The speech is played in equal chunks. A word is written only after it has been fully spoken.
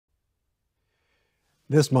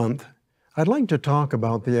This month, I'd like to talk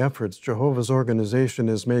about the efforts Jehovah's organization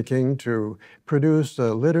is making to produce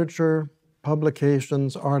literature,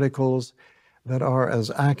 publications, articles that are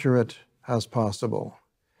as accurate as possible.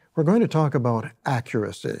 We're going to talk about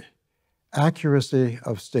accuracy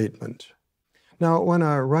of statement. Now, when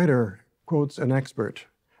a writer quotes an expert,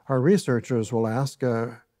 our researchers will ask,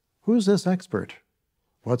 who's this expert?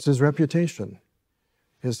 What's his reputation?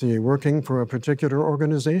 Is he working for a particular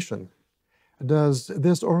organization? Does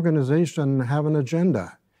this organization have an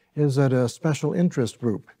agenda? Is it a special interest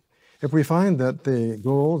group? If we find that the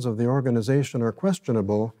goals of the organization are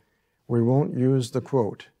questionable, we won't use the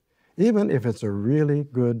quote, even if it's a really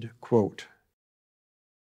good quote.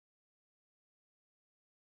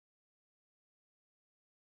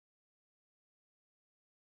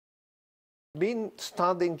 Been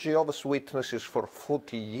studying Jehovah's Witnesses for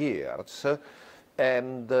 40 years,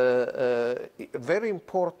 and a very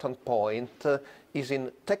important point is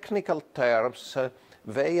in technical terms,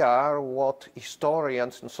 they are what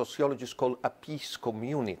historians and sociologists call a peace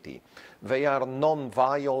community. They are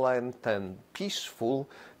non-violent and peaceful,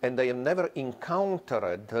 and they have never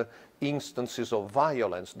encountered instances of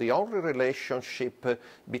violence. The only relationship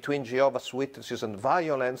between Jehovah's Witnesses and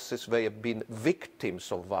violence is they have been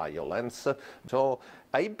victims of violence. So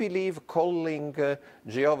I believe calling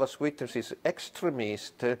Jehovah's Witnesses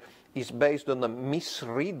extremist is based on a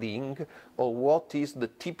misreading of what is the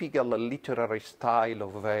typical literary style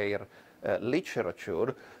of their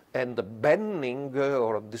literature, and banning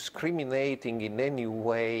or discriminating in any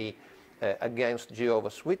way against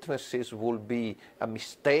Jehovah's Witnesses will be a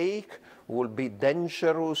mistake, will be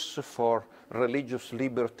dangerous for religious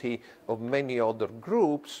liberty of many other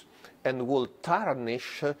groups, and will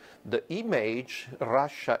tarnish the image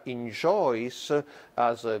Russia enjoys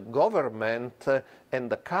as a government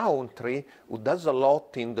and a country who does a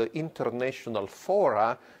lot in the international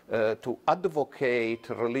fora to advocate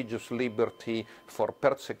religious liberty for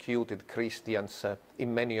persecuted Christians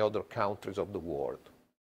in many other countries of the world.